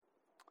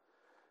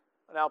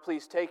Now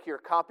please take your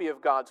copy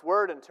of God's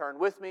Word and turn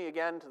with me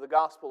again to the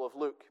Gospel of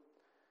Luke.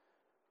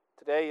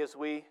 Today, as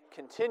we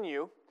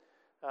continue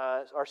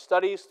our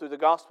studies through the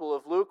Gospel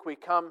of Luke, we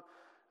come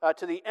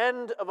to the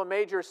end of a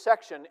major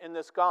section in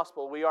this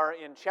Gospel. We are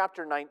in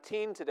chapter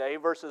 19 today,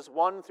 verses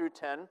 1 through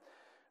 10,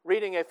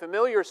 reading a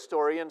familiar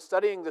story and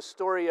studying the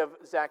story of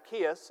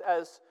Zacchaeus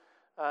as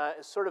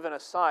sort of an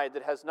aside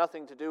that has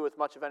nothing to do with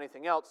much of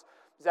anything else.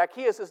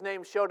 Zacchaeus'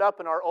 name showed up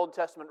in our Old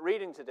Testament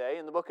reading today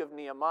in the book of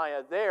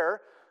Nehemiah.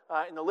 There,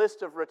 in the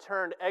list of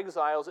returned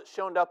exiles, it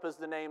showed up as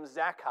the name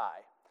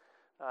Zacchaeus.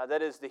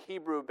 That is the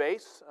Hebrew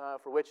base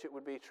for which it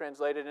would be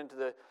translated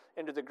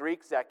into the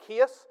Greek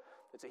Zacchaeus.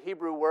 It's a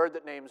Hebrew word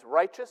that means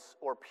righteous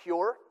or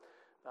pure.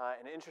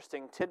 An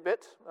interesting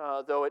tidbit,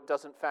 though it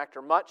doesn't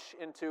factor much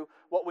into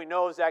what we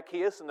know of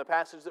Zacchaeus in the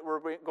passage that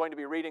we're going to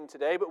be reading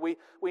today. But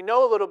we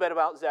know a little bit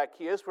about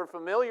Zacchaeus. We're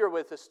familiar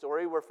with this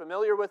story. We're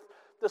familiar with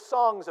the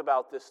songs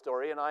about this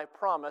story. And I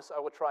promise I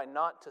will try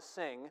not to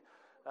sing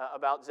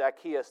about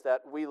Zacchaeus, that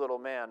wee little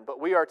man. But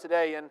we are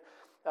today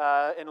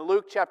in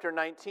Luke chapter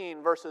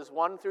 19, verses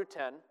 1 through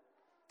 10.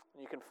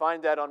 You can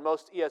find that on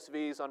most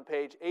ESVs on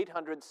page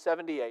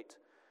 878.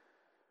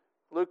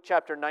 Luke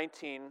chapter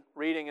 19,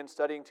 reading and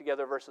studying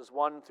together verses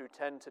 1 through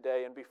 10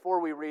 today. And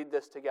before we read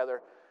this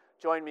together,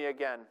 join me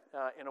again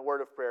in a word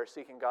of prayer,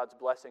 seeking God's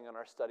blessing on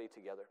our study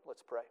together.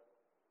 Let's pray.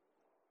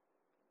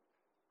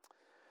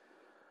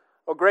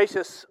 Oh,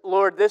 gracious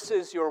Lord, this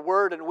is your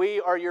word, and we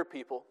are your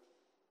people.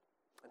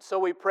 And so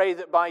we pray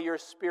that by your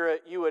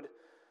Spirit you would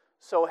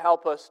so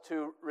help us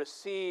to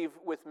receive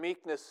with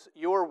meekness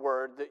your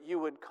word, that you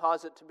would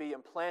cause it to be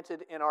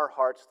implanted in our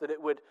hearts, that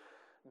it would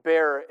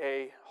bear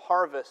a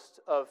harvest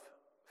of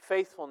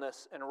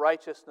faithfulness and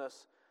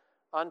righteousness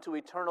unto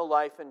eternal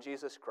life in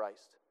Jesus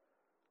Christ.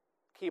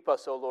 Keep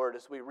us, O Lord,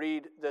 as we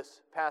read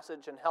this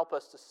passage, and help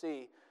us to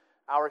see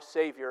our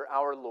Savior,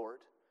 our Lord.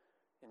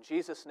 In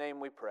Jesus' name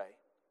we pray.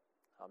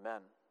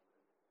 Amen.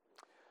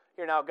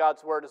 Hear now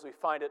God's word as we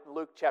find it in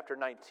Luke chapter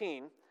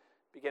 19,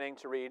 beginning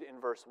to read in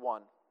verse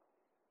 1.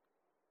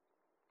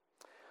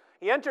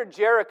 He entered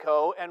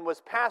Jericho and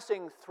was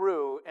passing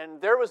through, and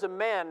there was a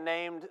man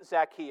named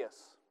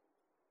Zacchaeus.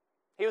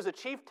 He was a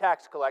chief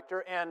tax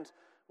collector and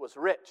was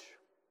rich.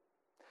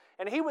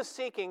 And he was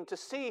seeking to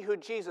see who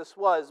Jesus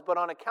was, but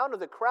on account of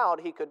the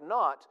crowd he could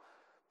not,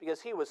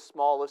 because he was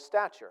small of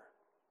stature.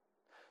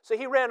 So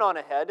he ran on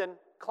ahead and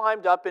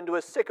climbed up into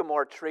a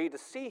sycamore tree to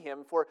see him,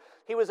 for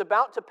he was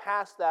about to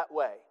pass that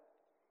way.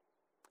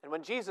 And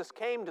when Jesus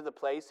came to the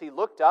place, he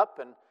looked up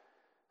and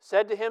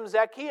said to him,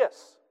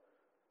 Zacchaeus,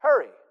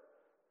 hurry,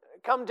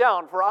 come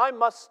down, for I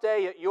must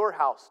stay at your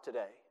house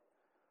today.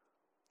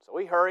 So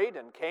he hurried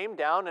and came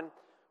down and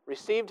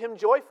received him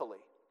joyfully.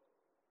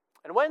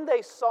 And when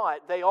they saw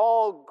it, they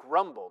all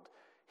grumbled.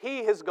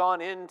 He has gone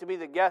in to be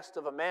the guest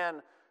of a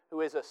man who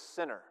is a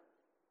sinner.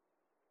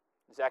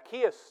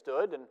 Zacchaeus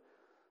stood and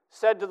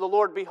said to the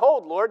Lord,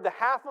 Behold, Lord, the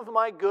half of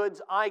my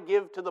goods I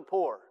give to the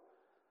poor.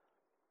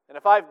 And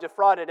if I've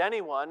defrauded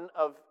anyone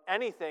of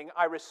anything,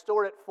 I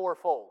restore it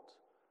fourfold.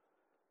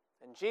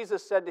 And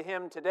Jesus said to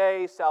him,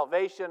 Today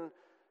salvation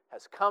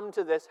has come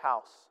to this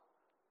house,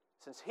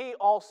 since he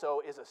also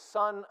is a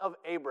son of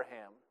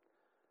Abraham.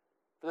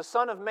 For the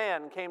Son of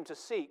Man came to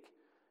seek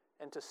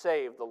and to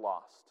save the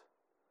lost.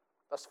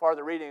 Thus far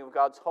the reading of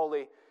God's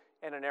holy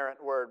and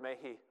inerrant word. May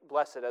he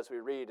bless it as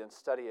we read and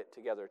study it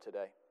together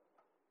today.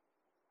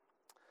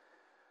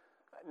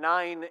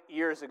 9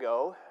 years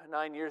ago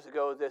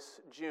this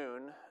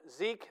June,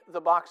 Zeke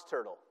the box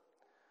turtle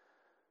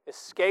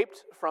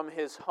escaped from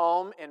his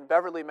home in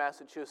Beverly,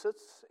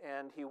 Massachusetts,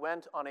 and he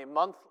went on a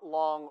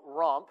month-long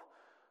romp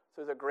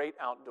through the great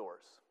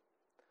outdoors.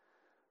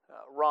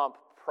 Romp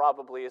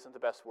probably isn't the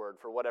best word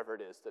for whatever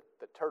it is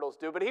that turtles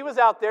do, but he was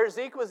out there.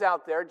 Zeke was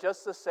out there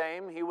just the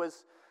same. He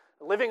was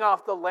living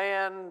off the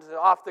land,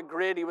 off the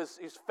grid.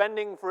 He's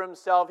fending for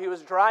himself. He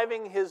was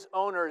driving his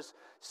owners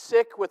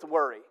sick with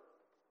worry.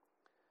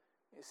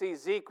 You see,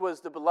 Zeke was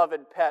the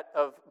beloved pet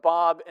of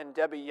Bob and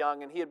Debbie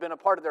Young, and he had been a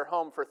part of their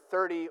home for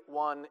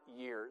 31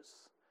 years.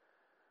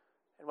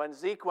 And when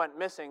Zeke went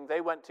missing, they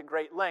went to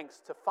great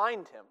lengths to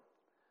find him.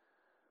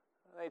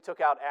 They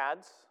took out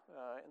ads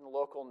in the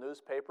local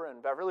newspaper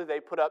in Beverly. They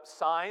put up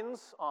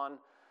signs on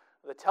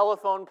the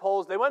telephone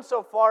poles. They went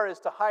so far as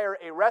to hire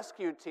a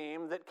rescue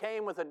team that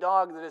came with a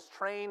dog that is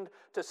trained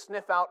to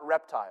sniff out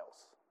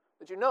reptiles.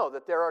 Did you know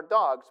that there are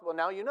dogs? Well,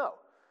 now you know.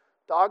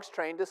 Dogs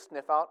trained to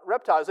sniff out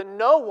reptiles. And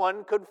no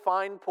one could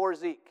find poor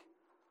Zeke.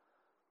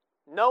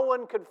 No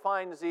one could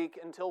find Zeke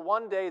until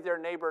one day their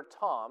neighbor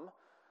Tom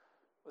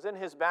was in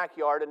his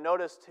backyard and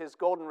noticed his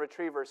golden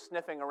retriever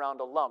sniffing around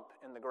a lump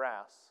in the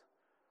grass.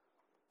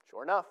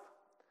 Sure enough,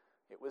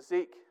 it was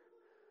Zeke.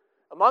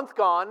 A month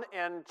gone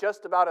and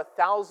just about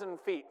 1,000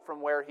 feet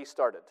from where he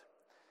started.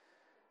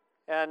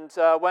 And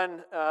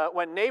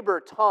when neighbor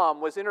Tom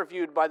was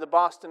interviewed by the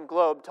Boston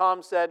Globe,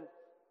 Tom said,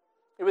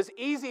 it was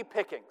easy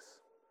pickings.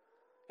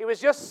 He was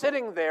just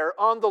sitting there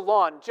on the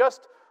lawn,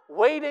 just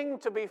waiting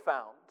to be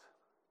found.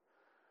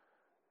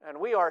 And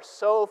we are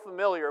so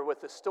familiar with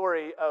the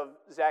story of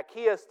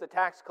Zacchaeus the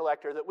tax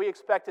collector that we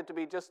expect it to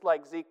be just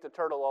like Zeke the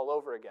turtle all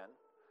over again.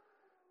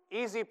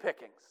 Easy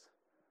pickings.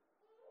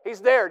 He's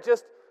there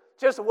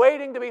just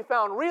waiting to be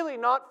found, really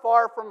not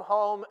far from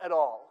home at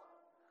all.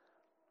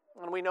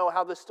 And we know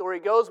how the story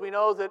goes. We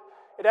know that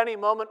at any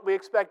moment we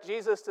expect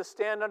Jesus to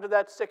stand under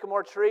that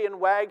sycamore tree and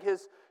wag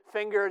his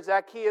finger,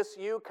 Zacchaeus,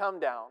 you come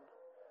down.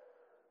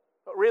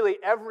 But really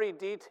every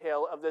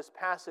detail of this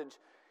passage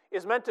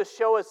is meant to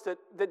show us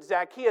that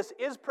Zacchaeus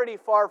is pretty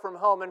far from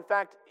home. In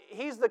fact,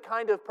 he's the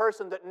kind of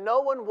person that no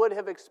one would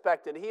have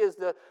expected. He is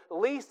the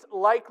least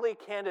likely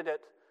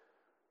candidate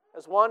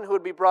as one who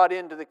would be brought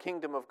into the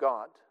kingdom of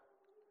God.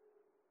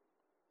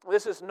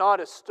 This is not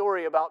a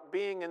story about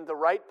being in the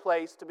right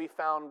place to be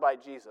found by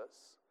Jesus.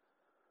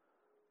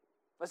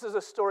 This is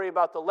a story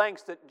about the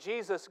lengths that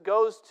Jesus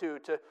goes to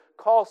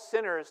call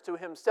sinners to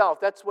himself.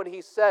 That's what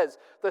he says.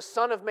 The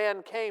Son of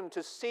Man came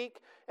to seek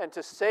and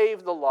to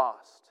save the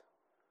lost.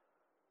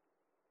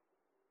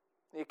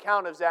 The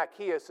account of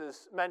Zacchaeus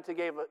is meant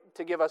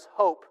to give us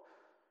hope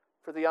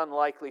for the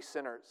unlikely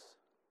sinners.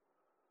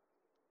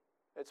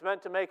 It's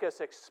meant to make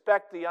us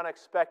expect the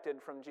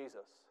unexpected from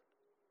Jesus.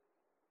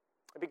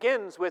 It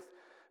begins with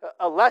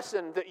a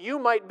lesson that you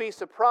might be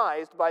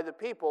surprised by the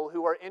people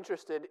who are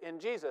interested in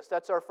Jesus.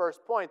 That's our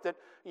first point, that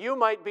you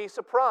might be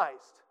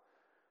surprised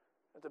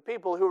at the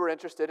people who are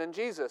interested in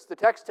Jesus. The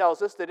text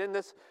tells us that in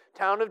this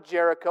town of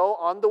Jericho,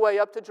 on the way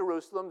up to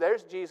Jerusalem,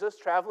 there's Jesus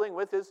traveling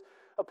with his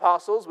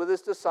apostles, with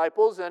his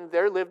disciples, and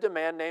there lived a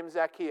man named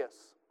Zacchaeus.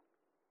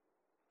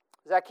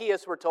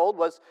 Zacchaeus, we're told,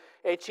 was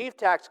a chief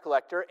tax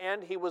collector,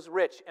 and he was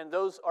rich, and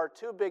those are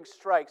two big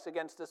strikes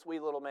against this wee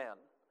little man.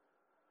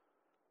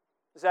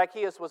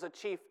 Zacchaeus was a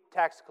chief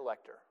tax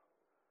collector.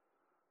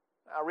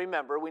 Now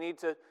remember, we need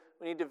to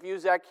view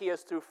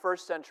Zacchaeus through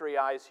first century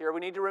eyes here. We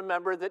need to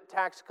remember that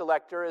tax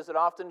collector, as it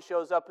often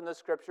shows up in the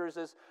scriptures,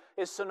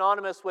 is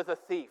synonymous with a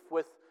thief,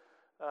 with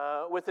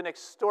an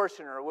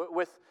extortioner,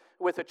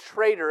 with a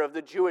traitor of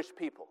the Jewish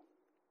people.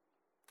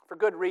 For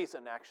good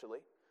reason, actually.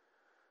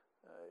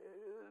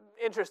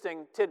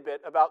 Interesting tidbit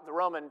about the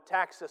Roman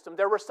tax system.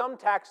 There were some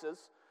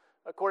taxes,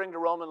 according to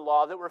Roman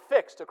law, that were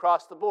fixed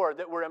across the board,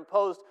 that were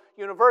imposed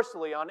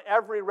universally on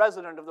every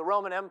resident of the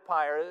Roman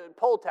Empire,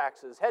 poll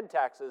taxes, head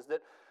taxes,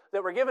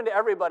 that were given to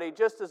everybody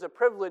just as a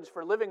privilege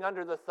for living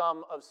under the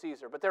thumb of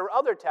Caesar. But there were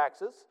other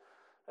taxes,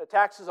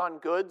 taxes on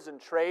goods and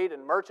trade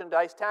and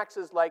merchandise,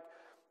 taxes like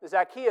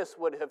Zacchaeus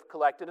would have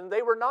collected, and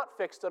they were not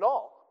fixed at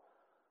all.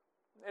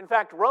 In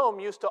fact, Rome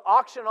used to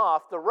auction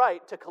off the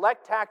right to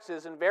collect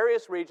taxes in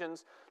various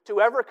regions to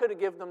whoever could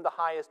give them the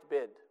highest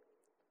bid.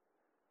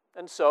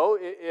 And so,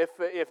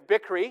 if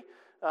Bichri,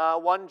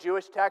 one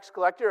Jewish tax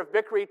collector, if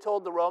Bichri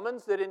told the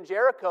Romans that in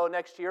Jericho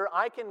next year,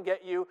 I can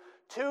get you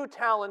 2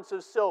 talents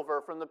of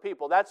silver from the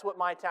people. That's what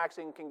my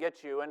taxing can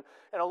get you. And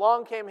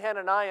along came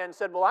Hananiah and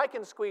said, well, I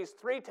can squeeze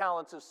 3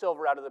 talents of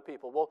silver out of the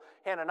people. Well,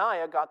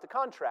 Hananiah got the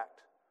contract.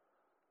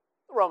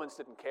 The Romans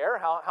didn't care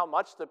how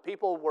much the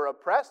people were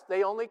oppressed.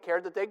 They only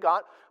cared that they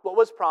got what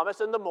was promised,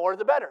 and the more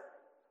the better.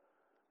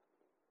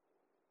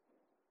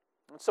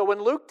 And so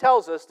when Luke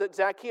tells us that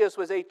Zacchaeus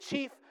was a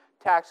chief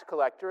tax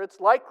collector, it's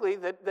likely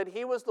that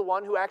he was the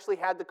one who actually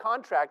had the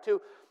contract, who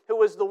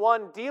was the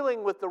one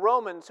dealing with the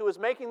Romans, who was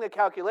making the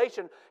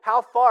calculation, how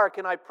far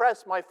can I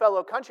press my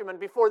fellow countrymen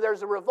before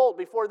there's a revolt,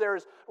 before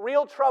there's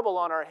real trouble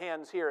on our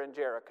hands here in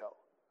Jericho.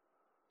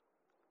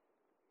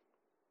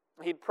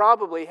 He'd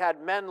probably had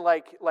men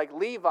like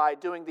Levi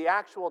doing the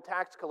actual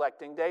tax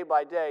collecting day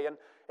by day,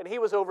 and he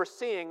was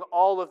overseeing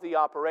all of the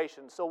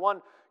operations. So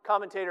one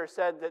commentator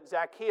said that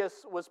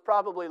Zacchaeus was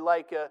probably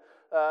like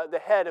the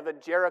head of a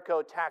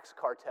Jericho tax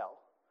cartel.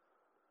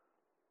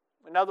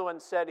 Another one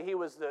said he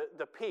was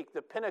the peak,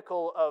 the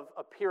pinnacle of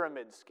a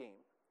pyramid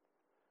scheme.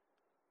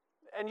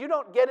 And you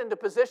don't get into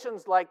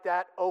positions like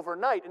that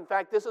overnight. In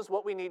fact, this is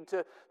what we need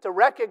to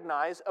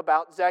recognize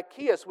about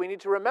Zacchaeus. We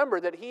need to remember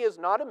that he is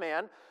not a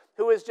man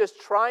who is just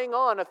trying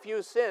on a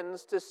few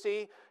sins to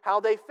see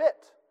how they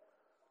fit.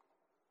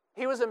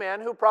 He was a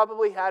man who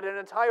probably had an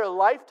entire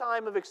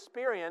lifetime of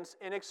experience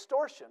in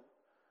extortion.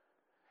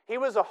 He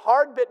was a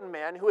hard-bitten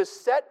man who is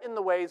set in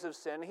the ways of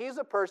sin. He's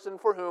a person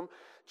for whom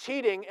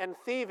cheating and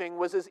thieving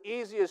was as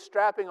easy as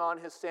strapping on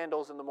his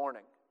sandals in the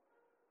morning.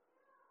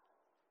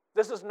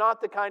 This is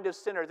not the kind of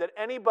sinner that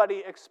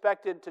anybody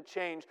expected to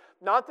change,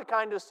 not the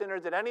kind of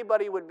sinner that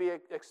anybody would be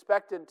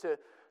expected to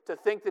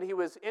think that he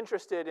was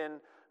interested in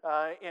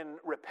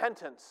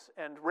repentance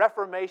and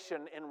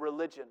reformation in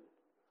religion.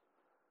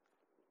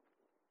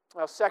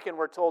 Well, second,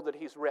 we're told that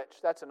he's rich.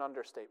 That's an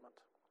understatement.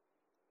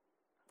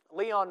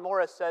 Leon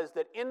Morris says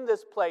that in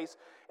this place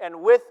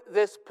and with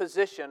this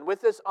position, with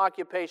this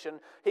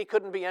occupation, he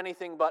couldn't be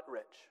anything but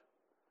rich.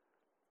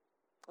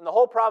 In the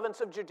whole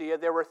province of Judea,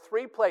 there were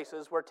 3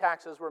 places where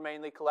taxes were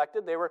mainly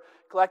collected. They were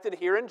collected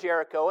here in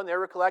Jericho, and they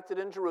were collected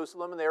in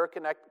Jerusalem, and they were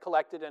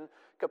collected in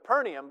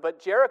Capernaum.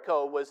 But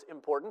Jericho was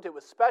important. It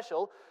was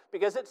special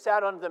because it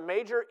sat on the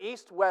major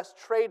east-west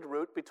trade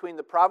route between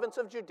the province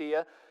of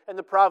Judea and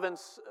the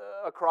province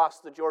across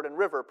the Jordan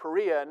River,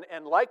 Perea,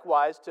 and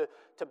likewise to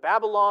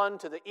Babylon,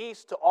 to the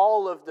east, to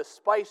all of the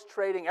spice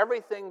trading,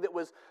 everything that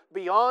was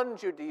beyond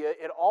Judea,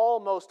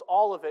 almost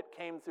all of it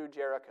came through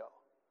Jericho.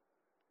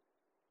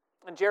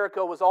 And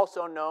Jericho was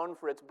also known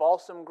for its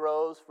balsam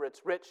groves, for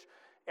its rich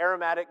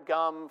aromatic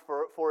gum,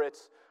 for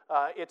its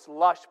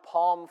lush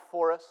palm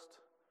forest.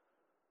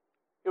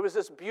 It was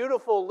this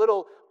beautiful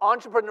little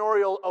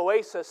entrepreneurial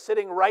oasis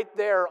sitting right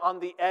there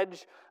on the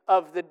edge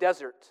of the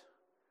desert.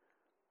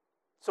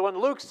 So when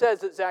Luke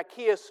says that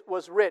Zacchaeus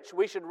was rich,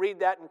 we should read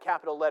that in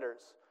capital letters.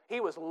 He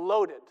was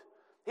loaded.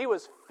 He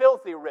was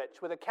filthy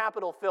rich with a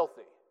capital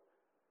filthy.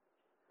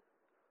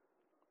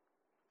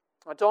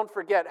 Now, don't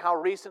forget how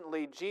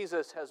recently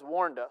Jesus has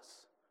warned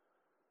us.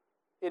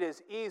 It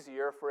is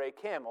easier for a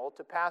camel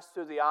to pass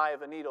through the eye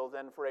of a needle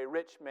than for a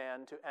rich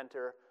man to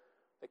enter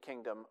the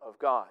kingdom of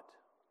God.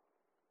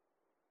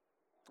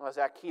 Well,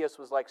 Zacchaeus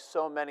was like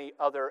so many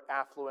other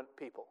affluent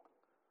people.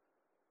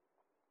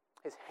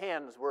 His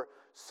hands were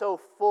so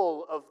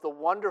full of the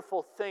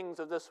wonderful things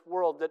of this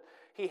world that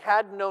he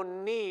had no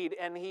need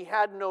and he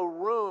had no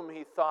room,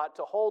 he thought,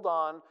 to hold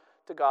on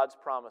to God's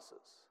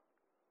promises.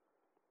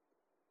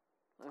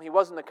 He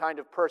wasn't the kind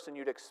of person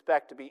you'd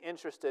expect to be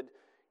interested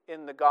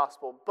in the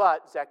gospel,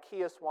 but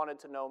Zacchaeus wanted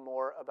to know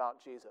more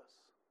about Jesus.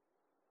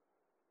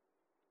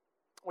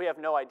 We have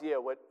no idea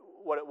what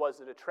it was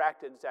that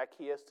attracted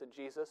Zacchaeus to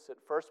Jesus at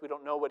first. We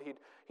don't know what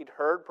he'd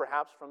heard,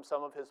 perhaps from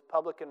some of his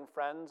publican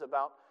friends,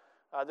 about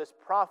this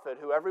prophet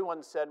who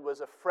everyone said was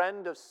a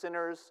friend of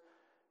sinners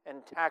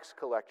and tax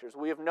collectors.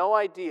 We have no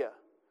idea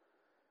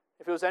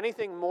if it was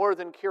anything more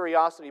than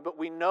curiosity, but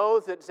we know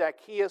that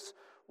Zacchaeus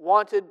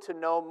wanted to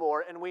know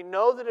more, and we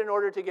know that in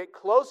order to get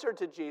closer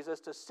to Jesus,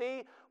 to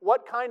see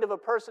what kind of a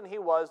person he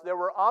was, there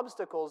were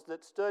obstacles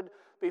that stood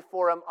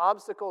before him,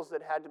 obstacles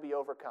that had to be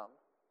overcome.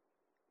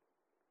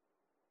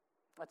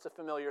 That's a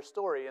familiar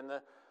story in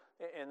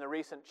the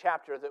recent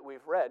chapter that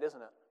we've read,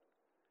 isn't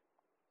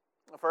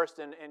it? First,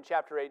 in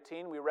chapter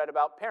 18, we read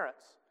about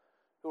parents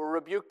who were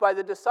rebuked by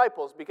the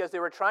disciples because they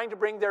were trying to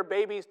bring their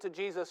babies to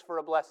Jesus for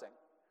a blessing.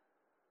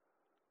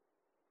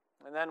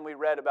 And then we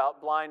read about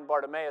blind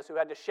Bartimaeus who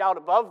had to shout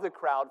above the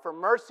crowd for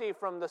mercy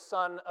from the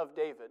Son of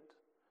David.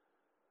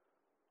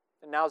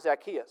 And now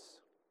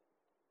Zacchaeus.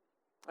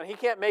 And he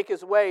can't make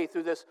his way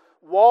through this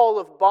wall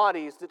of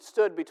bodies that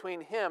stood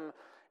between him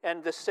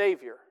and the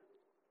Savior.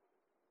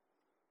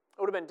 It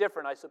would have been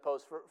different, I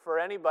suppose, for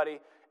anybody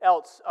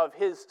else of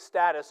his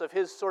status, of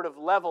his sort of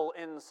level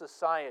in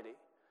society.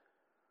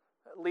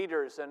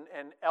 Leaders and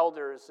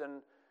elders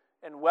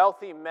and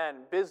wealthy men,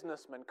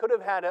 businessmen, could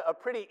have had a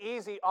pretty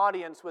easy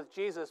audience with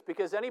Jesus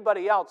because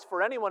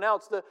for anyone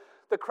else,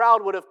 the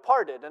crowd would have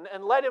parted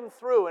and let him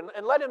through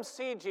and let him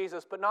see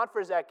Jesus, but not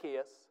for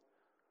Zacchaeus.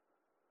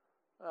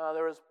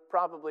 There was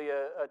probably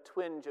a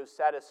twinge of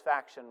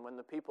satisfaction when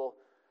the people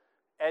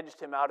edged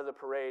him out of the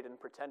parade and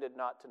pretended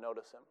not to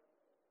notice him.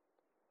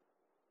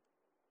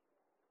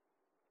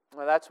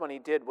 Well, that's when he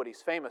did what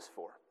he's famous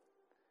for.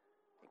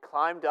 He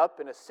climbed up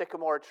in a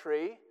sycamore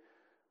tree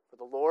for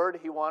the Lord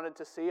he wanted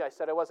to see. I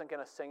said I wasn't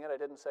going to sing it. I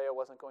didn't say I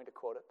wasn't going to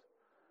quote it.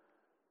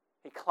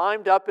 He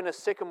climbed up in a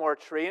sycamore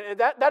tree. And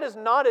that is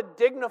not a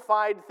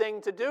dignified thing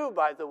to do,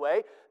 by the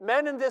way.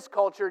 Men in this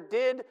culture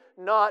did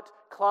not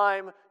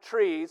climb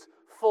trees,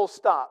 full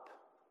stop.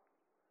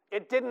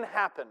 It didn't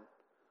happen.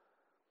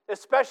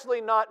 Especially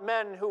not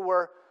men who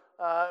were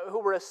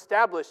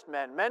established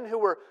men who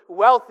were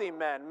wealthy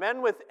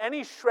men with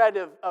any shred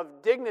of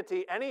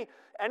dignity,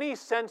 any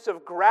sense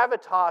of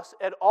gravitas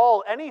at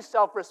all, any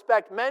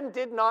self-respect. Men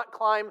did not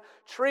climb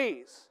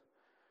trees.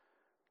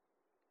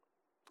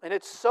 And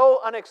it's so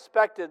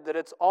unexpected that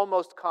it's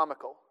almost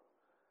comical.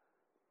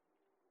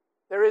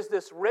 There is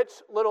this rich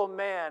little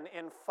man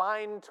in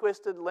fine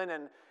twisted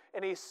linen,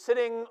 and he's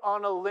sitting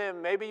on a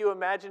limb. Maybe you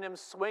imagine him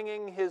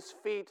swinging his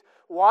feet,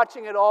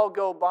 watching it all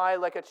go by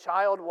like a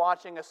child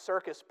watching a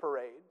circus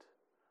parade.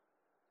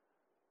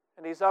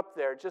 And he's up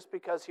there just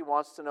because he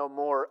wants to know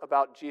more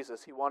about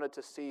Jesus. He wanted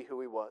to see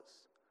who he was.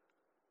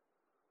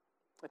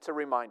 It's a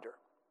reminder.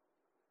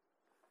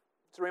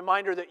 It's a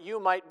reminder that you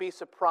might be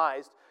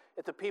surprised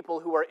at the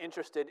people who are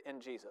interested in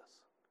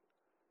Jesus.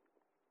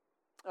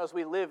 As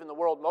we live in the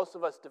world, most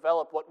of us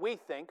develop what we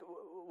think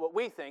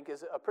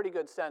is a pretty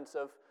good sense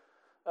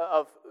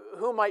of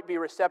who might be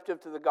receptive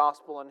to the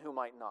gospel and who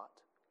might not.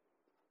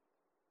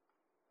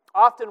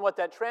 Often what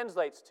that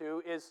translates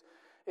to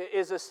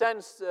is a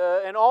sense,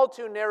 an all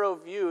too narrow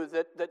view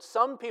that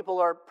some people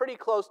are pretty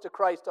close to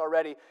Christ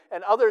already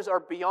and others are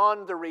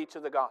beyond the reach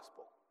of the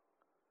gospel.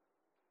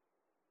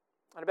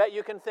 And I bet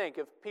you can think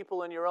of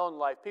people in your own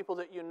life, people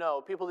that you know,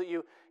 people that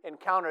you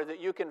encounter, that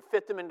you can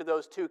fit them into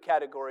those two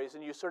categories,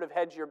 and you sort of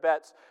hedge your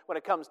bets when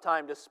it comes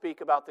time to speak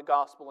about the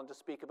gospel and to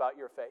speak about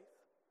your faith.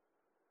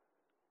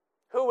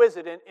 Who is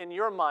it in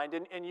your mind,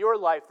 in your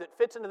life, that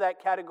fits into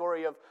that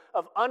category of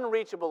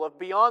unreachable, of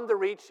beyond the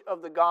reach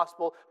of the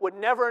gospel, would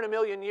never in a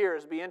million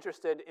years be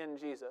interested in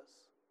Jesus?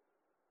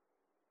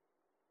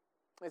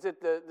 Is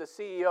it the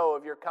CEO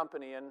of your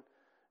company and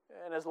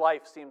his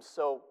life seems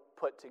so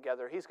put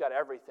together? He's got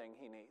everything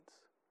he needs.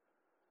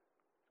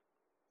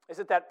 Is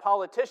it that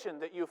politician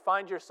that you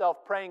find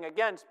yourself praying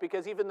against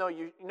because even though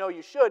you know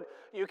you should,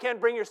 you can't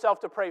bring yourself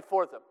to pray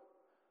for them?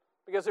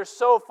 Because they're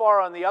so far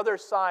on the other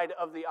side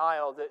of the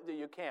aisle that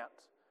you can't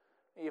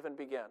even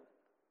begin.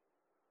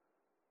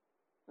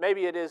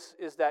 Maybe it is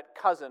that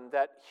cousin,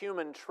 that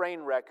human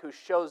train wreck who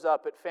shows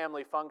up at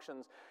family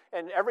functions,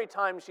 and every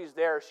time she's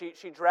there,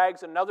 she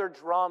drags another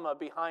drama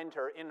behind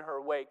her in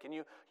her wake. And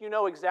you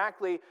know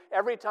exactly,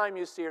 every time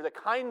you see her, the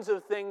kinds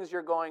of things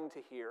you're going to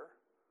hear.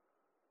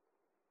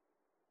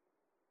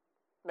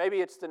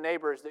 Maybe it's the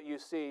neighbors that you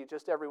see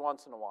just every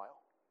once in a while.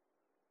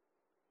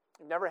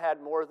 You've never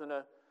had more than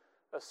a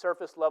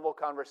surface level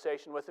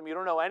conversation with them. You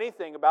don't know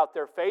anything about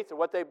their faith or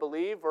what they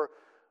believe or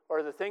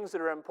the things that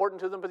are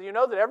important to them, but you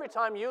know that every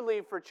time you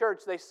leave for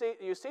church,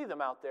 you see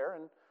them out there,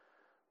 and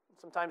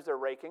sometimes they're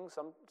raking,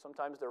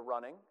 sometimes they're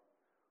running,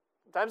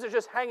 sometimes they're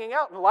just hanging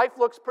out, and life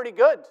looks pretty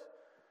good.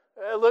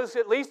 It looks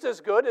at least as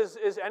good as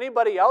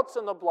anybody else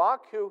on the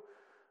block who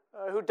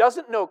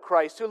doesn't know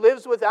Christ, who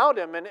lives without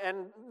Him,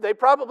 and they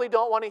probably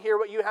don't want to hear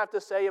what you have to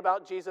say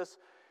about Jesus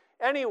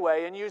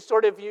anyway, and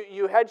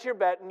you hedge your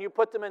bet and you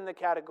put them in the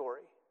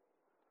category.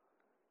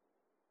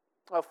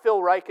 Phil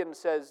Ryken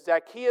says,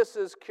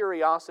 Zacchaeus'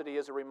 curiosity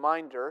is a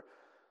reminder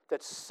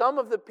that some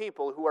of the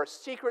people who are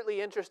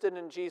secretly interested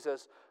in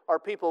Jesus are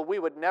people we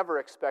would never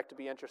expect to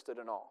be interested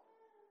in all.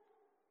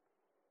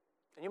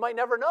 And you might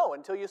never know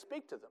until you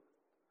speak to them.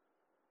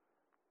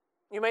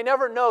 You may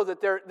never know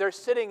that they're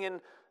sitting in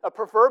a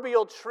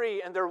proverbial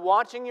tree and they're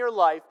watching your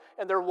life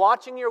and they're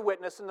watching your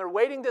witness and they're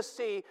waiting to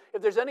see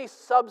if there's any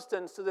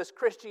substance to this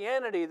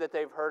Christianity that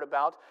they've heard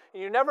about.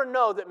 And you never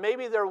know that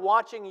maybe they're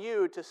watching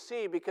you to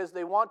see because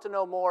they want to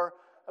know more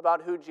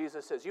about who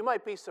Jesus is. You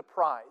might be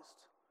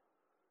surprised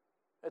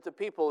at the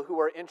people who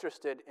are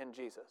interested in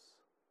Jesus.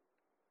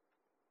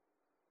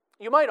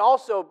 You might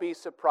also be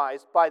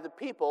surprised by the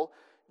people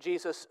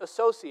Jesus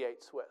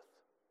associates with.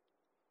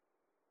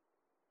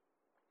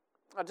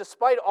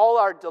 Despite all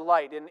our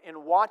delight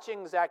in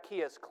watching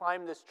Zacchaeus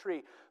climb this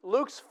tree,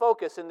 Luke's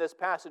focus in this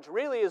passage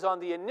really is on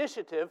the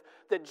initiative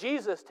that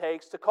Jesus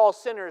takes to call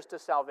sinners to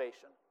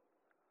salvation.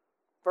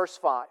 Verse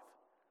 5.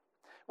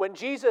 When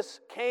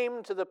Jesus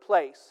came to the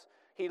place,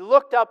 he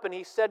looked up and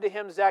he said to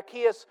him,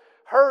 Zacchaeus,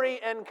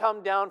 hurry and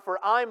come down, for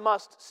I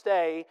must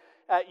stay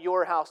at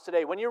your house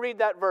today. When you read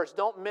that verse,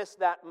 don't miss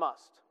that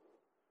must.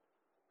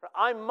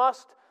 I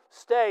must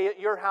stay at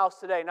your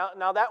house today.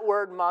 Now that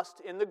word must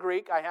in the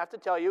Greek, I have to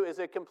tell you, is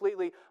a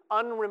completely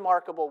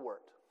unremarkable word.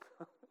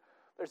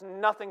 There's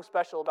nothing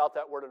special about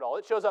that word at all.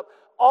 It shows up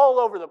all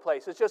over the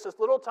place. It's just this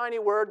little tiny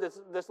word,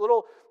 this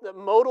little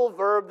modal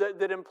verb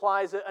that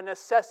implies a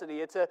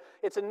necessity. It's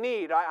a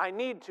need. I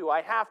need to,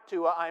 I have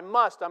to, I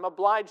must, I'm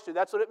obliged to.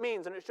 That's what it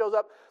means. And it shows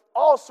up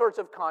all sorts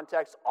of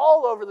contexts,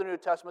 all over the New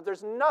Testament.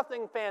 There's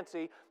nothing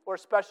fancy or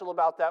special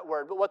about that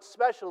word. But what's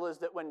special is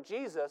that when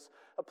Jesus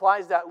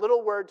applies that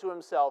little word to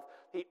himself,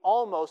 he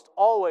almost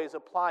always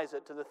applies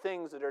it to the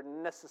things that are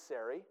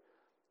necessary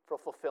for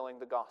fulfilling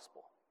the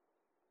gospel.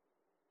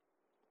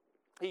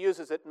 He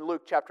uses it in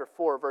Luke chapter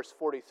 4, verse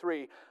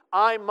 43.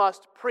 I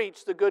must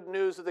preach the good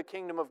news of the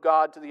kingdom of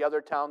God to the other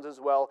towns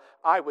as well.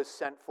 I was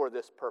sent for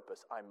this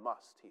purpose. I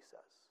must, he says.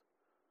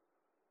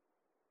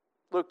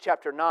 Luke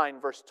chapter 9,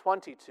 verse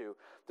 22.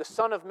 The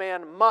Son of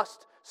Man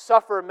must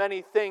suffer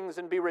many things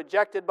and be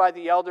rejected by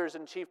the elders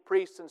and chief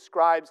priests and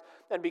scribes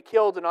and be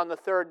killed and on the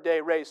third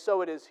day raised.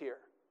 So it is here.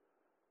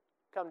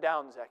 Come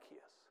down,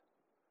 Zacchaeus.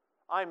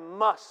 I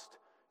must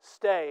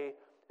stay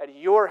at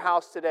your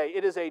house today.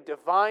 It is a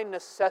divine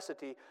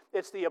necessity.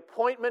 It's the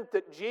appointment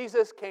that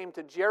Jesus came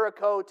to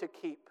Jericho to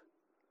keep.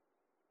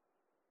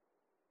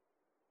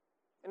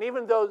 And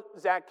even though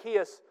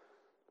Zacchaeus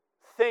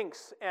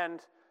thinks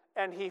and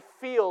he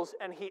feels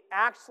and he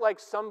acts like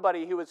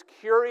somebody who is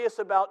curious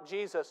about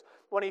Jesus,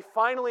 when he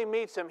finally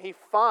meets him, he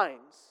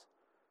finds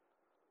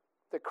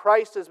that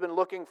Christ has been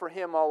looking for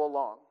him all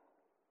along.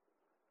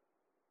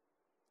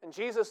 And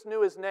Jesus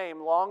knew his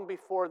name long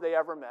before they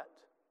ever met.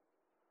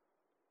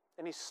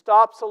 And he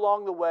stops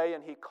along the way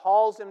and he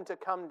calls him to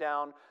come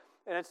down.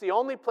 And it's the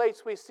only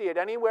place we see it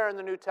anywhere in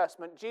the New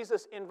Testament.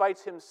 Jesus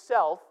invites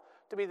himself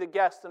to be the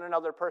guest in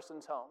another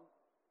person's home.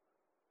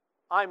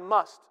 I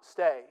must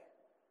stay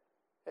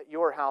at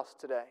your house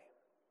today.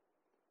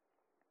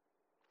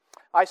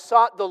 I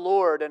sought the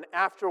Lord, and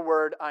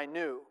afterward I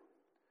knew.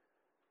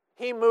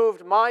 He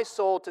moved my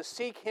soul to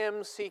seek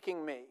him,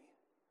 seeking me.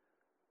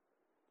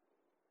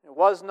 It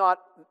was not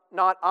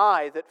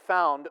I that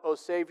found, O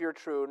Savior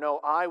true. No,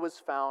 I was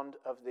found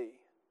of thee.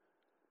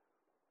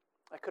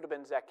 That could have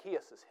been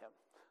Zacchaeus' hymn.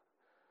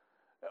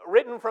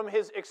 Written from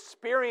his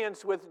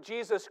experience with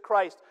Jesus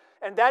Christ.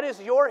 And that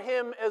is your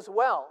hymn as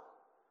well.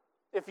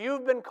 If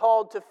you've been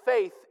called to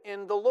faith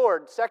in the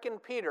Lord, 1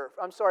 Peter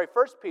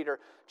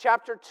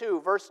chapter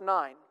 2, verse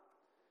 9.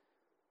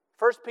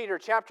 1 Peter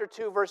chapter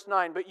 2, verse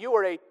 9, but you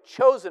are a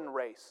chosen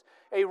race,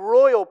 a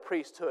royal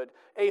priesthood,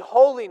 a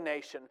holy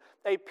nation,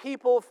 a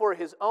people for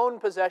his own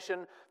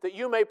possession, that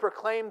you may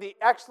proclaim the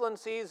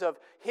excellencies of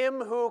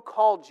him who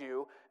called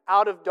you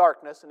out of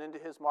darkness and into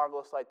his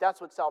marvelous light.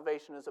 That's what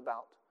salvation is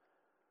about.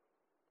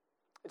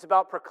 It's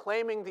about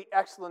proclaiming the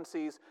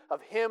excellencies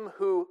of him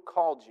who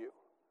called you.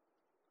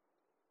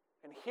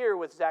 And here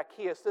with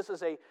Zacchaeus, this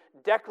is a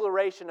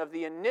declaration of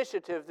the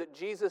initiative that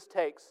Jesus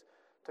takes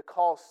to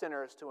call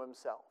sinners to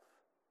himself.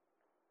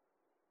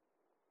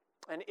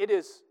 And it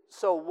is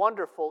so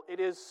wonderful, it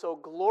is so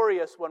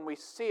glorious when we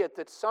see it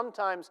that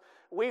sometimes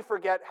we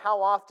forget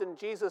how often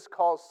Jesus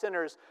calls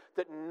sinners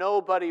that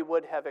nobody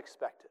would have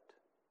expected.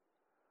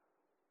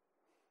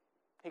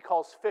 He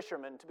calls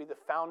fishermen to be the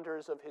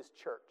founders of his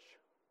church.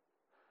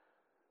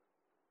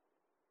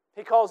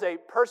 He calls a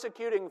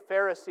persecuting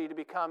Pharisee to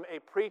become a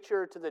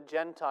preacher to the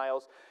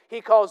Gentiles. He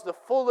calls the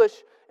foolish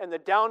and the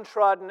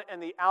downtrodden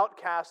and the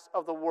outcasts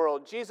of the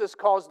world. Jesus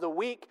calls the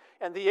weak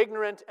and the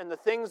ignorant and the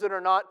things that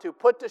are not to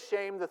put to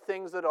shame the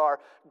things that are.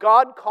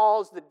 God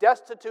calls the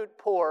destitute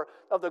poor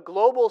of the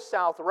global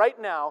south right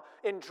now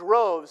in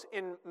droves,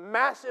 in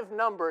massive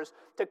numbers,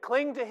 to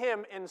cling to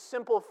him in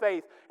simple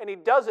faith. And he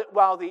does it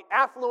while the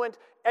affluent,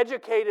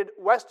 educated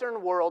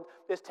Western world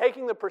is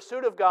taking the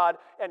pursuit of God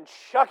and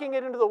chucking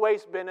it into the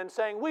waste bin and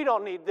saying, we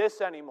don't need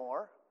this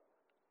anymore.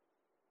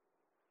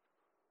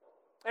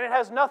 And it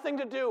has nothing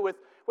to do with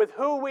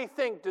who we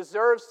think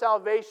deserves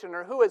salvation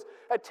or who has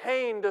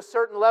attained a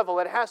certain level.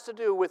 It has to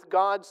do with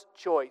God's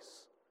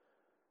choice,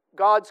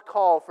 God's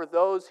call for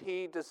those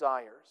he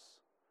desires.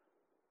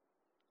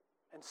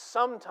 And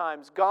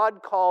sometimes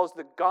God calls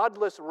the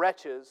godless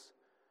wretches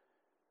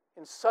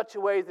in such a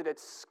way that it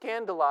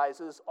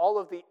scandalizes all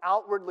of the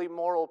outwardly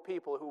moral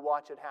people who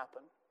watch it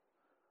happen.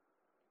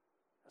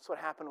 That's what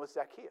happened with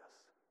Zacchaeus.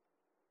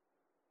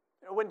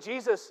 When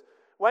Jesus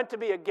went to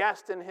be a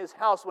guest in his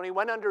house, when he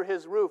went under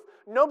his roof,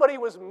 nobody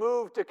was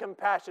moved to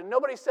compassion.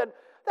 Nobody said,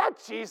 that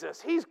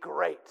Jesus, he's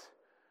great.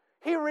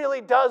 He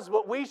really does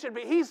what we should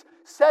be. He's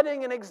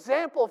setting an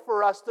example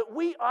for us that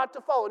we ought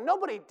to follow.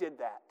 Nobody did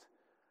that.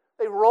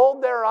 They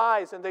rolled their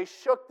eyes and they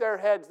shook their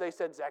heads. They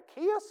said,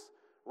 Zacchaeus?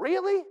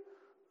 Really?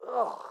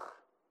 Ugh.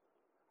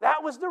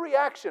 That was the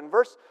reaction.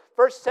 Verse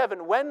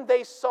 7, when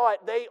they saw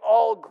it, they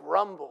all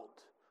grumbled.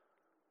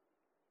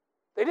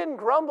 They didn't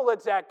grumble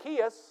at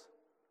Zacchaeus.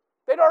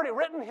 They'd already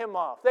written him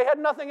off. They had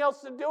nothing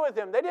else to do with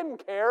him. They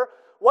didn't care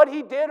what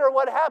he did or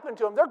what happened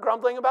to him. They're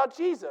grumbling about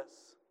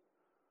Jesus.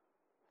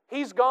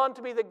 He's gone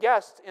to be the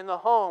guest in the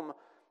home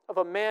of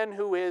a man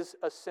who is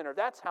a sinner.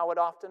 That's how it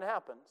often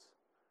happens.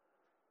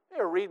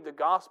 You read the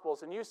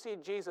Gospels and you see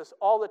Jesus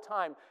all the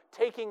time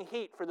taking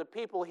heat for the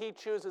people he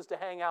chooses to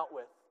hang out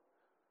with.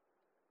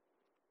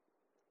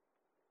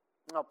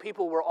 Now,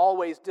 people were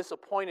always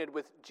disappointed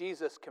with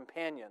Jesus'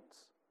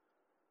 companions.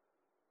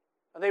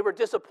 And they were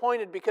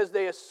disappointed because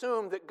they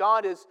assumed that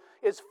God is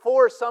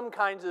for some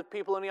kinds of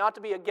people and he ought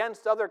to be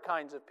against other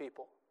kinds of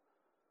people.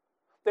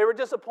 They were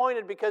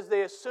disappointed because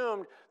they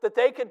assumed that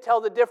they could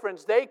tell the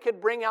difference. They could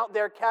bring out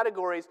their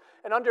categories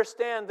and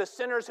understand the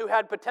sinners who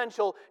had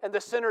potential and the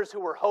sinners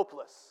who were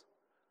hopeless.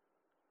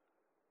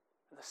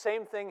 And the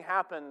same thing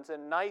happens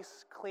in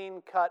nice,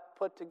 clean-cut,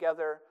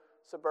 put-together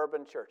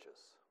suburban churches.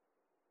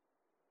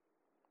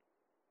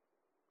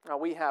 Now,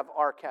 we have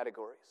our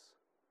categories.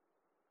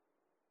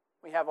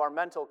 We have our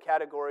mental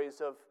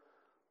categories of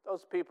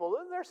those people.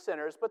 They're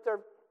sinners, but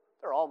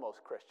they're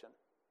almost Christian.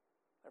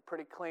 They're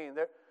pretty clean.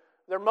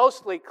 They're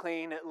mostly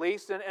clean, at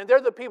least, and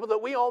they're the people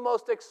that we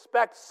almost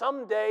expect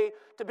someday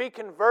to be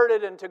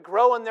converted and to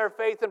grow in their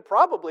faith and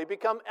probably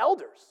become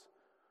elders.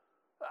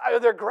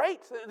 They're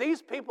great.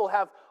 These people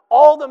have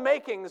all the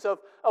makings of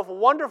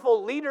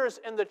wonderful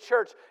leaders in the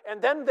church,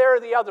 and then there are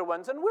the other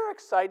ones, and we're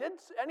excited.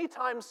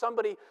 Anytime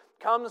somebody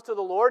comes to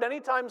the Lord,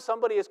 anytime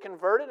somebody is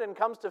converted and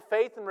comes to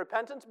faith and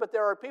repentance, but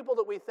there are people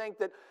that we think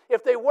that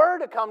if they were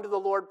to come to the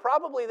Lord,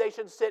 probably they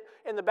should sit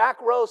in the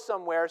back row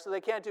somewhere so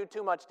they can't do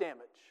too much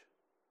damage.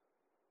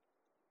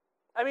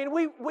 I mean,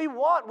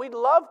 we'd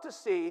love to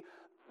see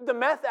the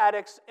meth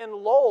addicts in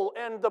Lowell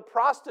and the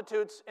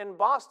prostitutes in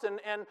Boston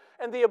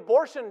and the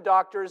abortion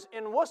doctors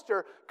in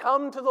Worcester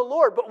come to the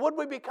Lord, but would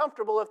we be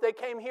comfortable if they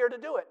came here to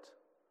do it?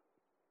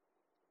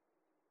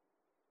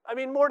 I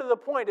mean, more to the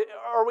point,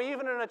 are we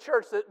even in a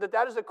church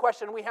that is a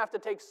question we have to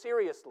take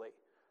seriously?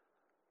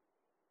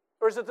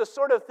 Or is it the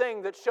sort of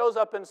thing that shows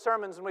up in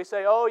sermons and we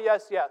say, oh,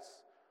 yes,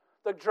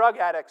 the drug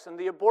addicts and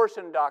the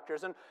abortion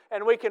doctors,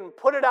 and we can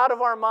put it out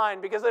of our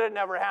mind because it had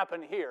never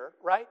happened here,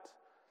 right?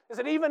 Is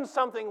it even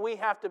something we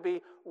have to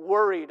be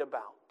worried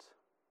about?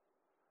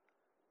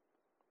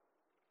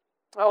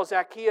 Well,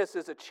 Zacchaeus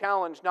is a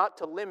challenge not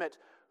to limit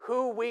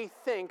who we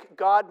think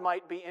God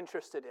might be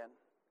interested in.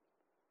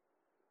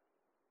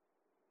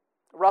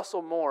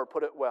 Russell Moore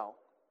put it well.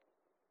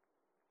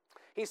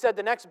 He said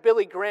the next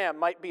Billy Graham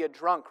might be a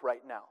drunk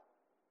right now.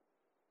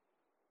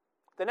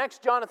 The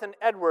next Jonathan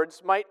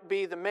Edwards might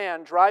be the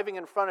man driving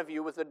in front of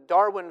you with a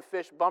Darwin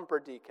Fish bumper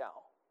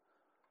decal.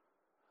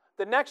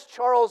 The next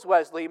Charles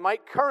Wesley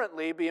might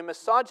currently be a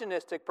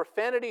misogynistic,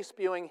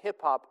 profanity-spewing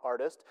hip-hop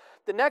artist.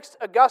 The next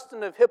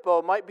Augustine of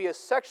Hippo might be a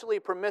sexually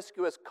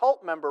promiscuous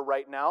cult member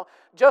right now,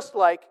 just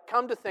like,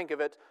 come to think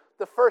of it,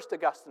 the first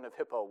Augustine of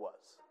Hippo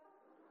was.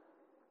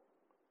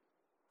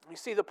 You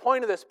see, the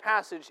point of this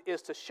passage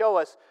is to show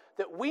us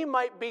that we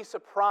might be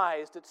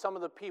surprised at some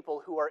of the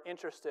people who are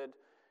interested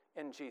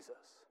in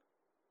Jesus.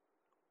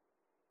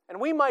 And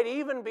we might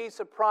even be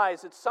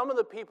surprised at some of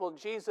the people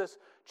Jesus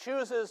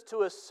chooses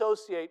to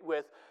associate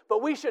with,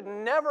 but we should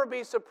never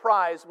be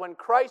surprised when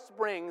Christ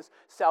brings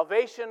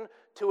salvation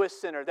to a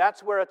sinner.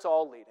 That's where it's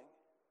all leading.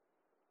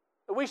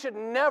 We should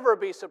never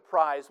be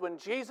surprised when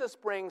Jesus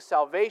brings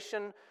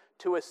salvation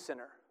to a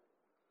sinner.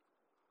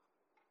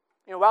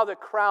 You know, while the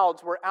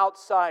crowds were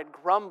outside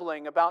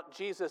grumbling about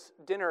Jesus'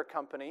 dinner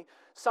company,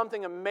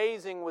 something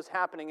amazing was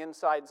happening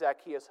inside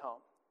Zacchaeus'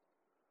 home.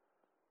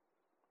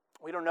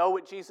 We don't know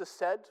what Jesus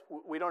said.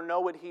 We don't know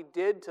what he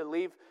did to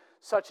leave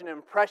such an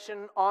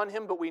impression on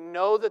him, but we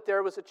know that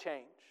there was a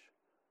change.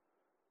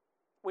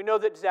 We know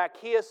that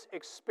Zacchaeus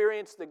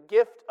experienced the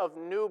gift of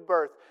new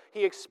birth.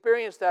 He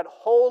experienced that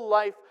whole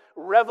life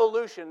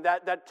revolution,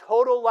 that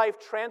total life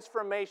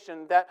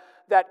transformation,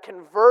 that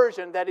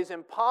conversion that is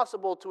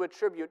impossible to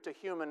attribute to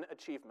human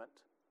achievement.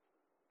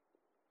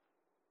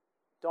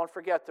 Don't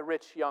forget the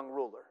rich young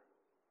ruler.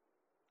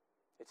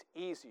 It's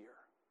easier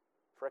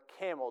for a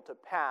camel to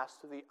pass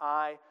through the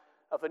eye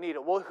of a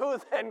needle. Well, who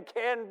then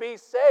can be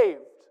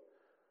saved?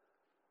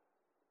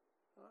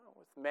 Well,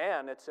 with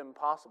man, it's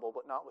impossible,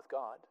 but not with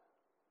God.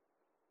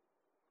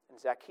 And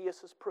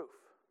Zacchaeus is proof.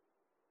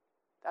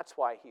 That's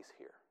why he's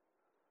here.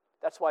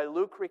 That's why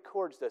Luke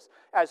records this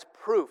as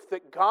proof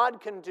that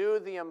God can do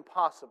the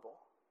impossible.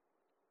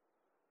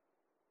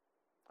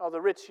 Oh,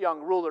 the rich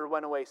young ruler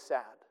went away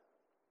sad.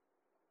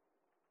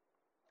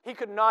 He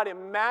could not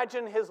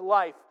imagine his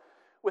life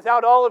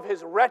without all of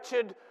his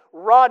wretched,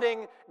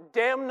 rotting,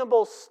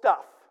 damnable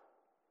stuff.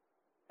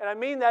 And I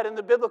mean that in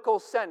the biblical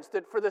sense,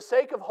 that for the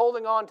sake of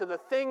holding on to the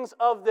things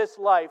of this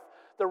life,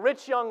 the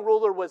rich young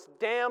ruler was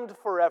damned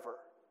forever.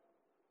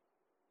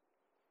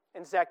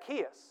 And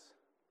Zacchaeus,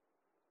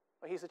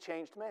 well, he's a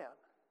changed man.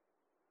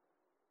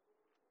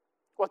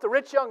 What the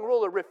rich young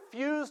ruler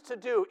refused to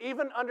do,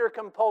 even under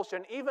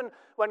compulsion, even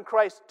when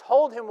Christ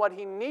told him what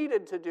he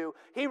needed to do,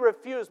 he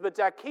refused, but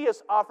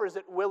Zacchaeus offers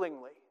it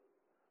willingly.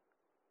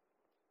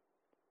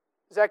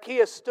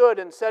 Zacchaeus stood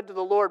and said to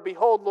the Lord,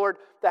 "Behold, Lord,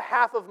 the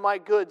half of my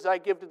goods I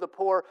give to the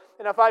poor,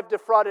 and if I've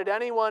defrauded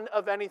anyone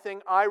of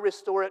anything, I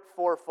restore it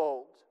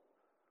fourfold."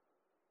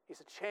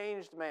 He's a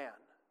changed man.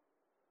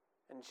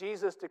 And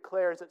Jesus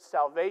declares that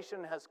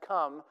salvation has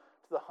come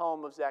to the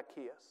home of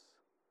Zacchaeus.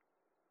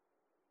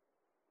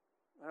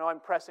 I know I'm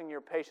pressing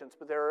your patience,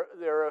 but there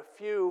are a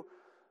few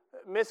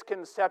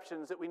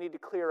misconceptions that we need to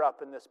clear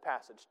up in this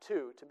passage.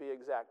 Two, to be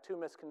exact. Two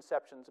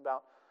misconceptions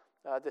about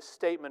this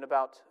statement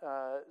about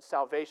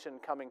salvation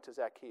coming to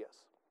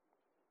Zacchaeus.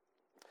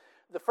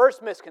 The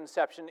first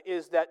misconception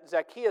is that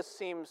Zacchaeus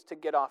seems to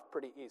get off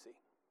pretty easy.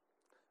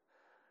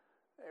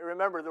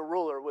 Remember, the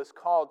ruler was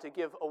called to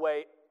give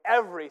away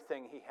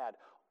everything he had,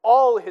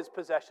 all his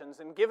possessions,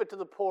 and give it to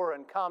the poor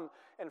and come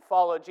and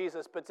follow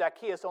Jesus, but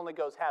Zacchaeus only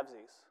goes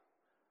halvesies.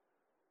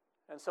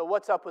 And so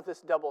what's up with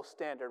this double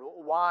standard?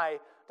 Why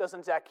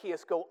doesn't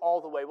Zacchaeus go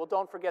all the way? Well,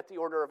 don't forget the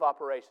order of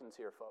operations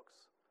here,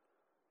 folks.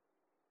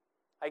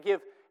 I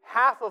give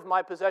half of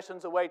my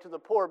possessions away to the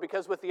poor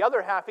because with the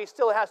other half, he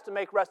still has to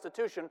make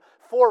restitution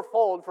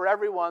fourfold for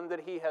everyone that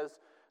he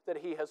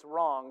has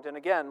wronged. And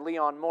again,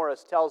 Leon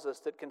Morris tells us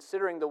that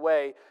considering the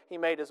way he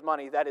made his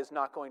money, that is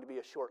not going to be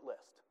a short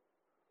list.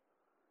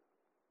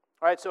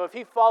 All right, so if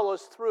he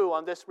follows through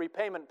on this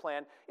repayment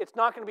plan, it's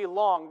not going to be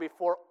long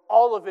before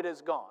all of it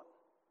is gone.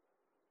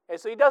 Okay,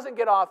 so he doesn't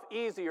get off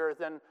easier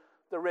than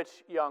the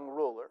rich young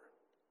ruler.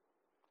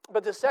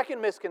 But the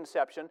second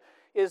misconception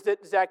is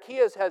that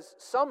Zacchaeus has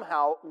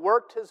somehow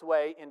worked his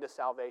way into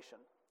salvation.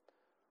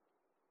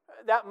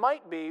 That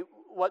might be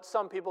what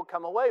some people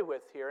come away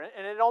with here.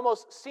 And it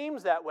almost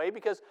seems that way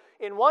because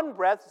in one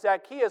breath,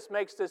 Zacchaeus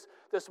makes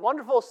this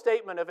wonderful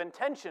statement of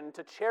intention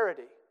to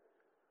charity.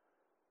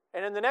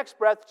 And in the next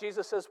breath,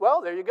 Jesus says,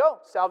 well, there you go,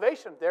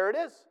 salvation, there it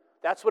is.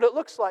 That's what it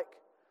looks like.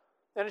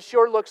 And it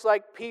sure looks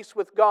like peace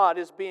with God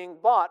is being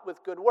bought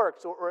with good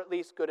works, or at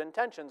least good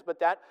intentions. But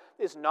that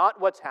is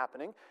not what's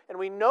happening. And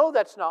we know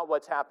that's not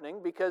what's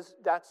happening because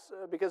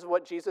of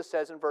what Jesus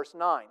says in verse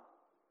 9.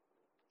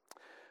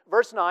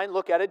 Verse 9,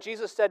 look at it.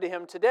 Jesus said to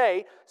him,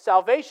 "Today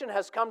salvation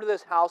has come to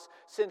this house,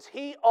 since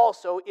he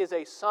also is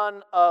a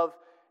son of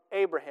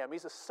Abraham."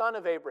 He's a son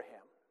of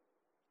Abraham.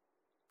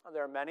 Now,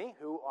 there are many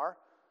who are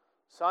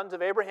sons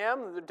of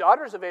Abraham, the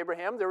daughters of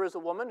Abraham. There was a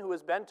woman who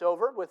was bent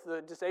over with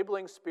the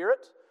disabling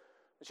spirit.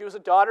 She was a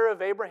daughter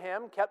of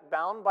Abraham, kept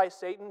bound by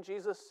Satan,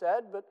 Jesus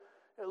said, but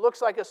it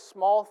looks like a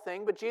small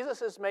thing. But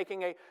Jesus is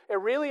making a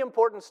really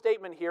important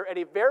statement here at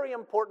a very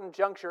important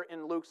juncture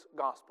in Luke's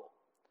gospel.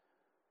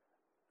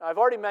 Now, I've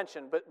already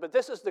mentioned, but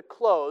this is the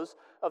close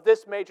of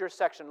this major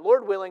section.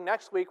 Lord willing,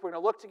 next week we're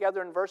going to look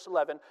together in verse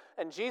 11,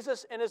 and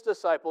Jesus and his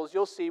disciples,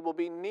 you'll see, will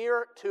be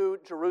near to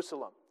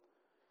Jerusalem.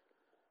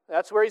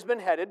 That's where he's been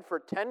headed for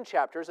 10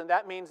 chapters, and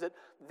that means that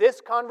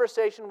this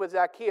conversation with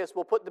Zacchaeus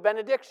will put the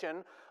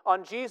benediction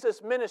on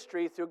Jesus'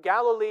 ministry through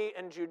Galilee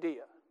and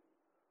Judea.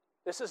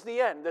 This is the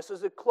end. This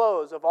is the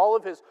close of all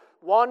of his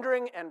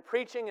wandering and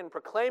preaching and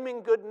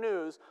proclaiming good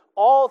news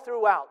all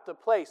throughout the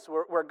place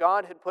where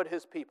God had put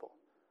his people.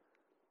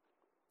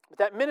 But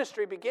that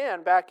ministry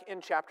began back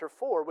in chapter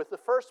 4 with the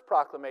first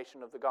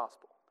proclamation of the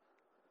gospel.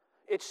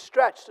 It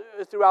stretched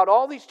throughout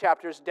all these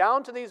chapters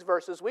down to these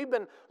verses. We've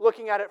been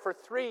looking at it for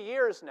 3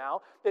 years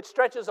now. It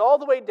stretches all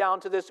the way down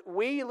to this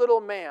wee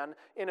little man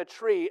in a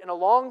tree. And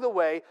along the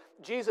way,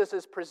 Jesus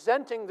is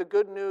presenting the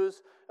good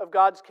news of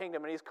God's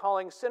kingdom. And he's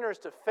calling sinners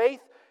to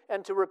faith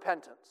and to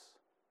repentance.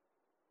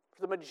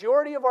 For the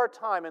majority of our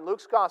time in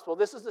Luke's gospel,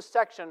 this is the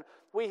section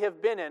we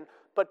have been in.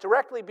 But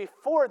directly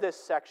before this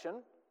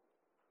section,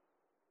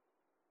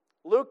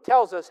 Luke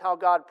tells us how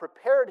God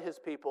prepared his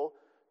people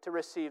to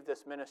receive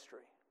this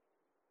ministry.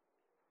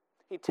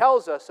 He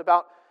tells us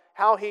about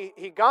how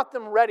he got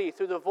them ready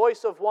through the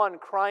voice of one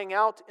crying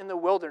out in the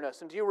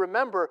wilderness. And do you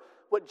remember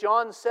what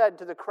John said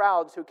to the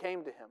crowds who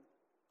came to him?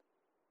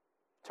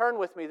 Turn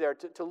with me there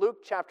to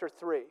Luke chapter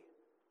 3.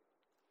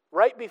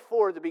 Right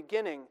before the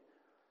beginning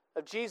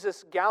of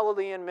Jesus'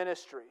 Galilean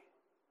ministry.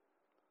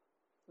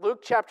 Luke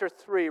chapter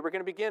 3, we're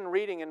going to begin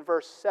reading in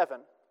verse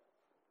 7.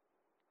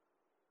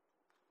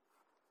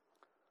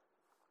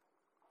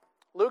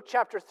 Luke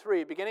chapter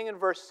 3, beginning in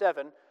verse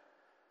 7,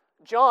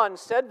 John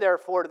said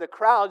therefore to the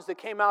crowds that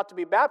came out to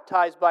be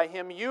baptized by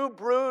him, "You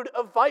brood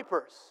of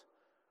vipers,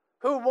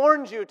 who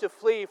warned you to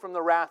flee from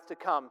the wrath to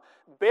come?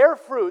 Bear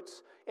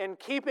fruits in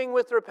keeping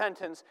with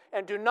repentance,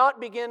 and do not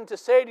begin to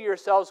say to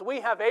yourselves,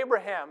 'We have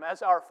Abraham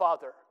as our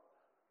father.'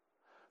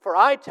 For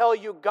I tell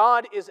you,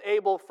 God is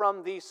able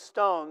from these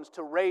stones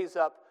to raise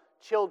up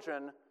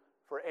children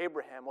for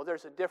Abraham." Well,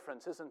 there's a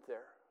difference, isn't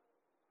there?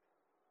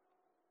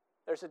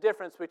 There's a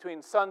difference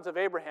between sons of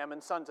Abraham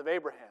and sons of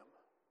Abraham.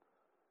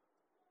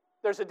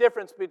 There's a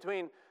difference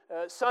between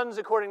sons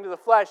according to the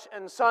flesh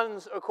and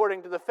sons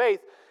according to the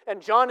faith.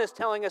 And John is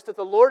telling us that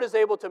the Lord is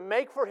able to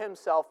make for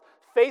himself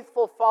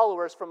faithful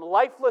followers from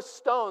lifeless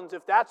stones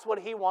if that's what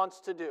he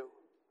wants to do.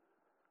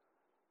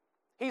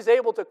 He's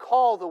able to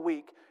call the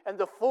weak and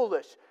the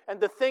foolish and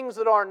the things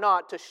that are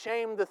not to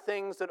shame the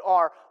things that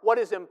are. What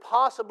is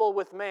impossible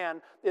with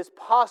man is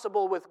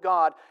possible with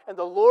God. And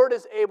the Lord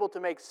is able to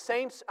make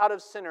saints out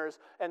of sinners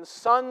and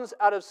sons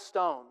out of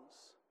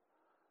stones.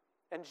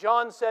 And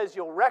John says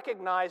you'll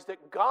recognize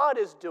that God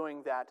is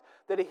doing that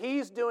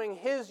he's doing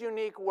his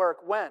unique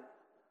work when?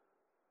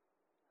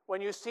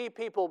 When you see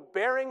people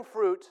bearing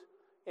fruit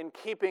in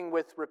keeping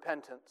with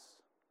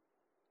repentance.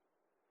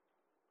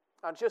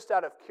 Now, just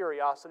out of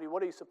curiosity,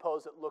 what do you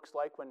suppose it looks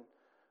like when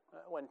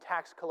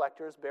tax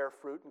collectors bear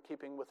fruit in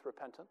keeping with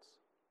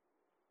repentance?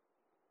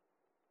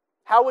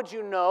 How would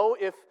you know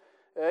if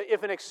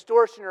an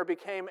extortioner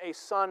became a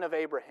son of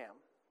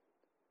Abraham?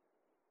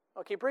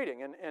 I'll keep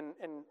reading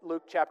in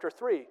Luke chapter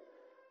 3.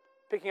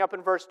 Picking up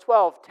in verse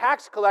 12,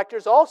 tax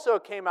collectors also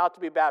came out to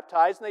be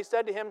baptized, and they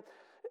said to him,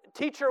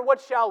 "Teacher, what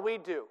shall we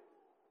do?"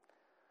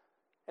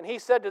 And he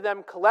said to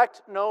them,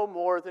 "Collect no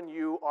more than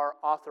you are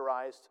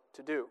authorized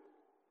to do."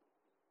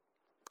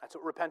 That's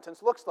what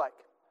repentance looks like.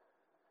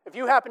 If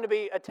you happen to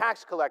be a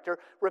tax collector,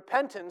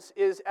 repentance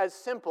is as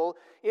simple,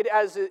 it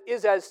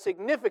is as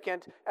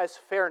significant as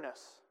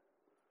fairness.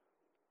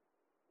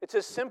 It's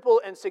as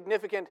simple and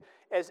significant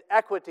as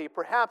equity.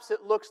 Perhaps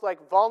it looks like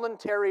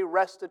voluntary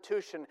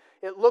restitution.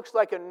 It looks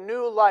like a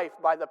new life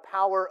by the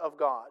power of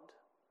God.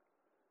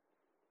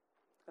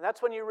 And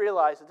that's when you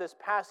realize that this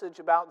passage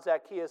about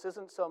Zacchaeus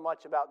isn't so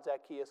much about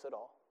Zacchaeus at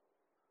all.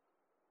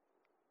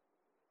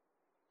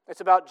 It's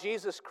about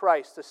Jesus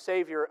Christ, the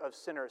Savior of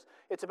sinners.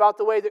 It's about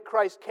the way that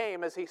Christ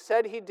came, as he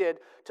said he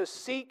did, to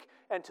seek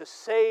and to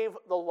save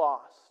the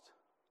lost.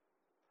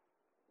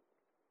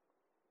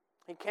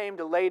 He came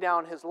to lay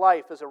down his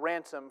life as a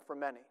ransom for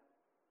many.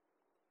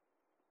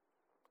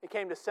 He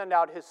came to send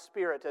out his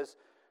Spirit as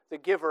the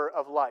giver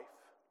of life.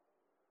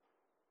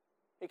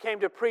 He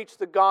came to preach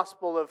the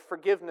gospel of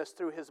forgiveness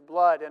through his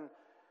blood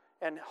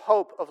and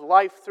hope of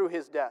life through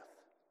his death.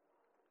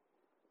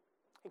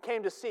 He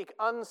came to seek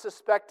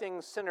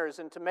unsuspecting sinners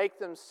and to make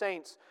them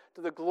saints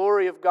to the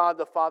glory of God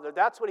the Father.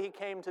 That's what he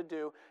came to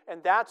do,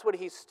 and that's what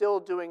he's still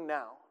doing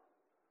now.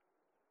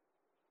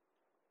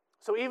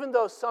 So even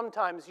though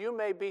sometimes you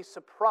may be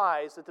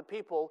surprised at the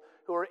people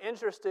who are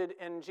interested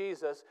in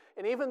Jesus,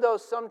 and even though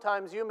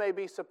sometimes you may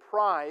be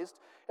surprised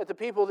at the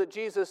people that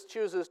Jesus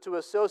chooses to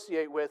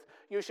associate with,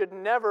 you should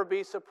never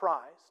be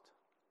surprised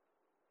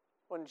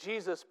when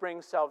Jesus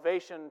brings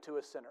salvation to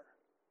a sinner.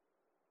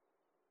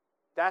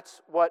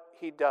 That's what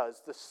he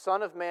does. The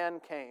Son of Man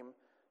came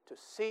to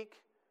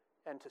seek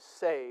and to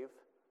save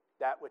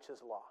that which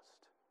is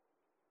lost.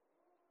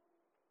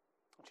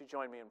 Won't you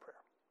join me in prayer?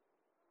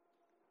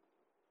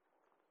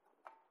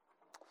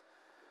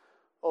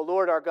 O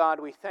Lord our God,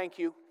 we thank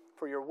you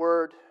for your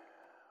word.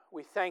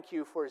 We thank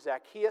you for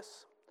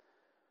Zacchaeus.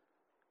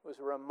 It was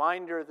a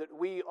reminder that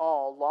we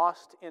all,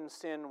 lost in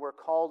sin, were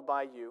called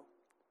by you.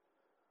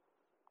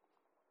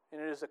 And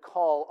it is a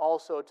call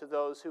also to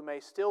those who may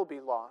still be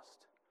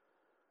lost,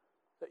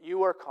 that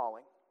you are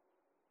calling,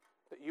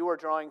 that you are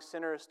drawing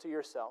sinners to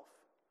yourself,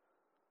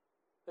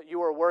 that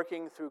you are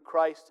working through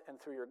Christ and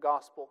through your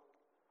gospel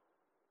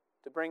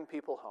to bring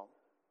people home.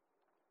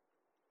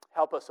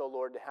 Help us, O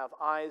Lord, to have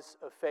eyes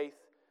of faith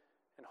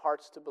and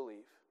hearts to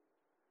believe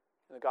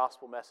in the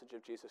gospel message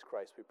of Jesus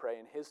Christ. We pray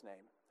in his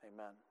name.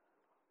 Amen.